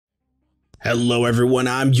Hello everyone,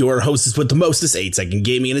 I'm your hostess with the mostest, 8-Second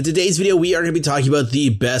Gaming, and in today's video we are going to be talking about the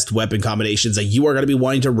best weapon combinations that you are going to be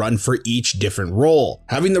wanting to run for each different role.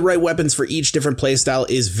 Having the right weapons for each different playstyle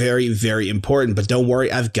is very important, but don't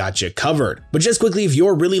worry, I've got you covered. But just quickly, if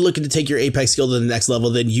you're really looking to take your Apex skill to the next level,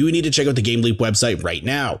 then you need to check out the GameLeap website right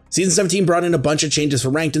now. Season 17 brought in a bunch of changes for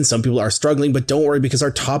ranked and some people are struggling, but don't worry because our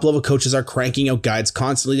top level coaches are cranking out guides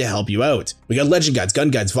constantly to help you out. We got legend guides, gun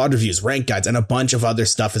guides, VOD reviews, rank guides, and a bunch of other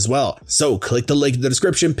stuff as well. So click the link in the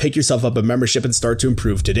description, pick yourself up a membership, and start to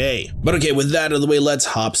improve today. But okay, with that out of the way, let's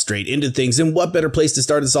hop straight into things. And what better place to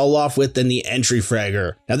start this all off with than the entry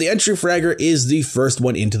fragger? Now, the entry fragger is the first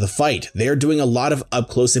one into the fight. They are doing a lot of up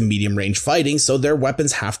close and medium range fighting, so their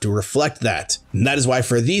weapons have to reflect that. And that is why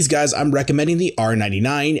for these guys, I'm recommending the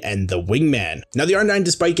R99 and the Wingman. Now, the R9,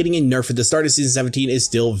 despite getting a nerf at the start of Season 17, is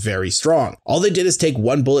still very strong. All they did is take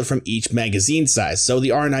one bullet from each magazine size, so the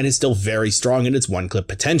R9 is still very strong in its one clip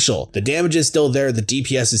potential. The damage is still there, the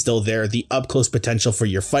DPS is still there, the up close potential for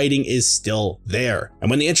your fighting is still there.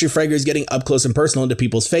 And when the entry fragger is getting up close and personal into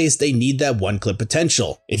people's face, they need that one clip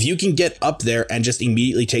potential. If you can get up there and just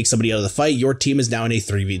immediately take somebody out of the fight, your team is now in a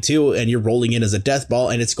 3v2 and you're rolling in as a death ball,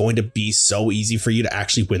 and it's going to be so easy for you to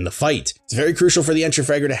actually win the fight. It's very crucial for the entry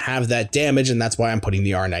fragger to have that damage, and that's why I'm putting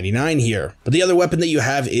the R99 here. But the other weapon that you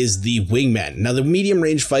have is the Wingman. Now, the medium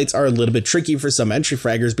range fights are a little bit tricky for some entry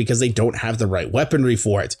fraggers because they don't have the right weaponry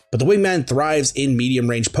for it. But the Wingman thrives in medium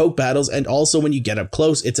range poke battles, and also when you get up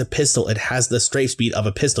close, it's a pistol. It has the strafe speed of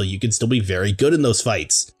a pistol. You can still be very good in those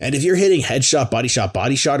fights. And if you're hitting headshot, body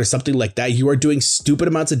shot, or something like that, you are doing stupid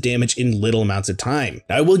amounts of damage in little amounts of time.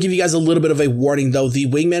 Now, I will give you guys a little bit of a warning though. The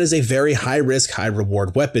Wingman is a very high risk, high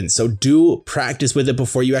reward weapon, so do practice with it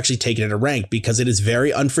before you actually take it in a rank, because it is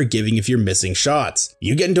very unforgiving if you're missing shots.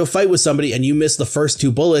 You get into a fight with somebody and you miss the first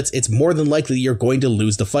 2 bullets, it's more than likely you're going to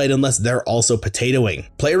lose the fight unless they're also potatoing.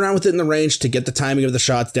 Play around with it in the range to get the timing of the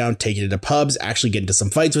shots down, take it into pubs, actually get into some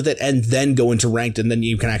fights with it, and then go into ranked, and then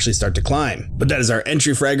you can actually start to climb. But that is our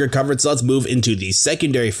entry fragger covered, so let's move into the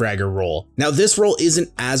secondary fragger role. Now, this role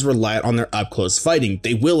isn't as reliant on their up close fighting.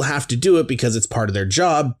 They will have to do it because it's part of their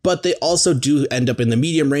job, but they also do end up in the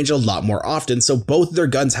medium range a lot more often, so both of their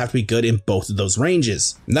guns have to be good in both of those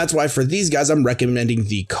ranges. And that's why for these guys, I'm recommending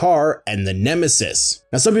the Car and the Nemesis.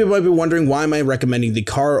 Now, some people might be wondering, why am I recommending the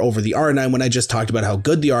Car over the R9 when I just talked about how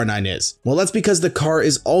good the R9 is? Well, that's because the Car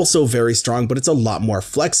is also very strong, but it's a lot more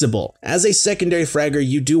flexible. As a secondary fragger,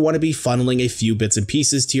 you do want to be funneling a few bits and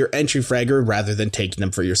pieces to your entry fragger rather than taking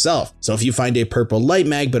them for yourself. So if you find a purple light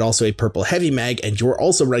mag, but also a purple heavy mag, and you're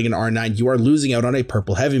also running an R9, you are losing out on a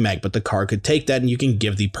purple heavy mag, but the Car could take that and you can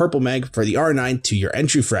give the purple mag for the R9 to your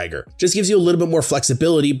entry fragger. Just gives you a little bit more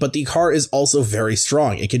flexibility, but the Car is also very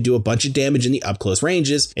strong. It can do a bunch of damage in the up close ranges.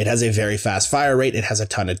 It has a very fast fire rate. It has a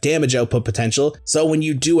ton of damage output potential. So when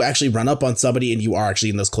you do actually run up on somebody and you are actually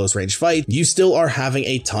in those close range fights, you still are having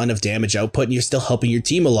a ton of damage output and you're still helping your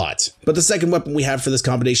team a lot. But the second weapon we have for this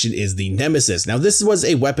combination is the Nemesis. Now, this was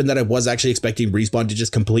a weapon that I was actually expecting Respawn to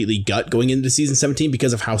just completely gut going into season 17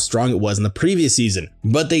 because of how strong it was in the previous season,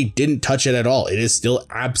 but they didn't touch it at all. It is still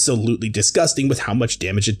absolutely disgusting with how much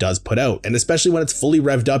damage it does put out, and especially when it's fully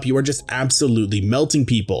revved up, you are just absolutely melting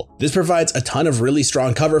people. This provides a ton of really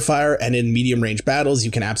strong cover fire, and in medium range battles,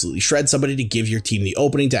 you can absolutely shred somebody to give your team the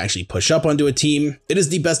opening to actually push up onto a team. It is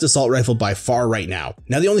the best assault rifle by far right now.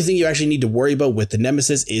 Now, the only thing you actually need to worry about with the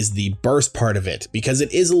Nemesis is the burst part of it, because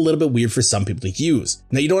it is a little bit weird for some people to use.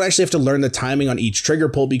 Now, you don't actually have to learn the timing on each trigger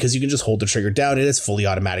pull because you can just hold the trigger down and it's fully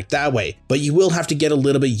automatic that way, but you will have to get a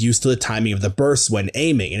little bit used to the timing of the bursts when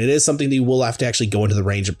aiming, and it is something that you will have to actually go into the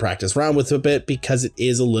range and practice around with a bit because it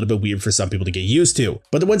is a little bit weird for some people to get used to.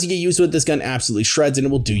 But then once you get used to it, this gun absolutely shreds and it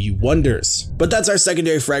will do you wonders. But that's our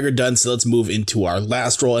secondary fragger done, so let's move into our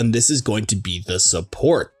last role, and this is going to be the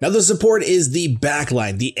support. Now, the support is the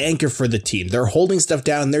backline, the anchor for the team. They're holding stuff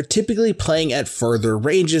down and they're typically playing at further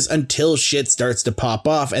ranges until shit starts to pop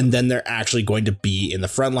off, and then they're actually going to be in the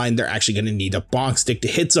front line. They're actually going to need a bonk stick to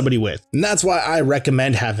hit somebody with. And that's why I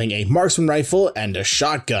recommend having a marksman rifle and a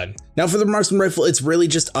shotgun. Now, for the marksman rifle, it's really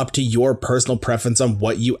just up to your personal preference on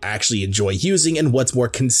what you actually enjoy using and what's more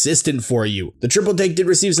consistent for you. The triple take did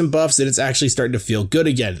receive some buffs and it's actually starting to feel good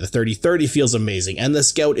again. The 30-30 feels amazing, and the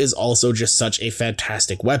scout is also just such a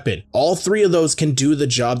fantastic weapon. All three of those can do the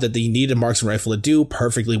job that they need a marksman rifle to do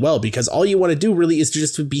perfectly well, because all you want to do really is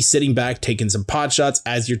just to be sitting back, taking some pot shots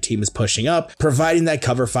as your team is pushing up, providing that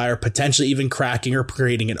cover fire, potentially even cracking or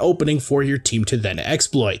creating an opening for your team to then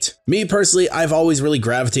exploit. Me personally, I've always really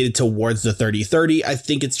gravitated towards the 30-30. I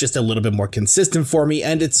think it's just a little bit more consistent for me,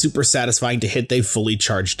 and it's super satisfying to hit a fully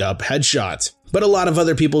charged up headshot. but a lot of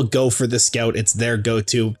other people go for the scout. It's their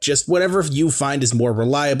go-to. Just whatever you find is more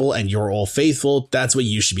reliable and you're all faithful, that's what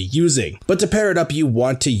you should be using. But to pair it up, you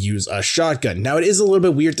want to use a shotgun. Now, it is a little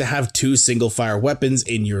bit weird to have two single-fire weapons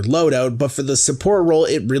in your loadout, but for the support role,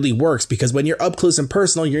 it really works because when you're up close and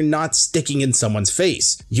personal, you're not sticking in someone's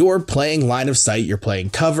face. You're playing line of sight, you're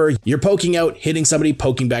playing cover, you're poking out, hitting somebody,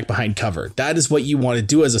 poking back behind cover. That is what you want to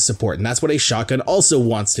do as a support, and that's what a shotgun also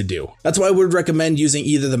wants to do. That's why I would recommend using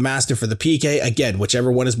either the Mastiff or the PK. Again,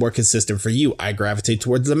 whichever one is more consistent for you. I gravitate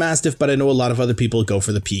towards the Mastiff, but I know a lot of other people go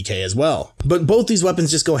for the PK as well. But both these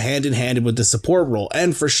weapons just go hand in hand with the support role,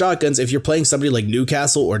 and for shotguns, if you're playing somebody like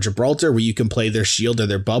Newcastle or Gibraltar where you can play their shield or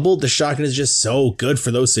their bubble, the shotgun is just so good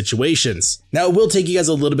for those situations. Now, it will take you guys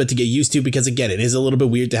a little bit to get used to because again, it is a little bit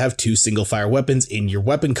weird to have two single fire weapons in your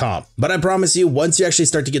weapon comp. But I promise you, once you actually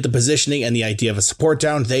start to get the positioning and the idea of a support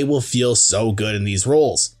down, they will feel so good in these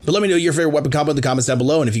roles. But let me know your favorite weapon combo in the comments down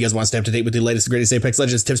below, and if you guys want to stay up to date with the latest and greatest Apex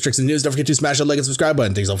Legends tips, tricks, and news, don't forget to smash that like and subscribe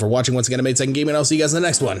button. Thanks all for watching once again. I made Second Gaming, and I'll see you guys in the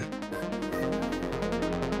next one.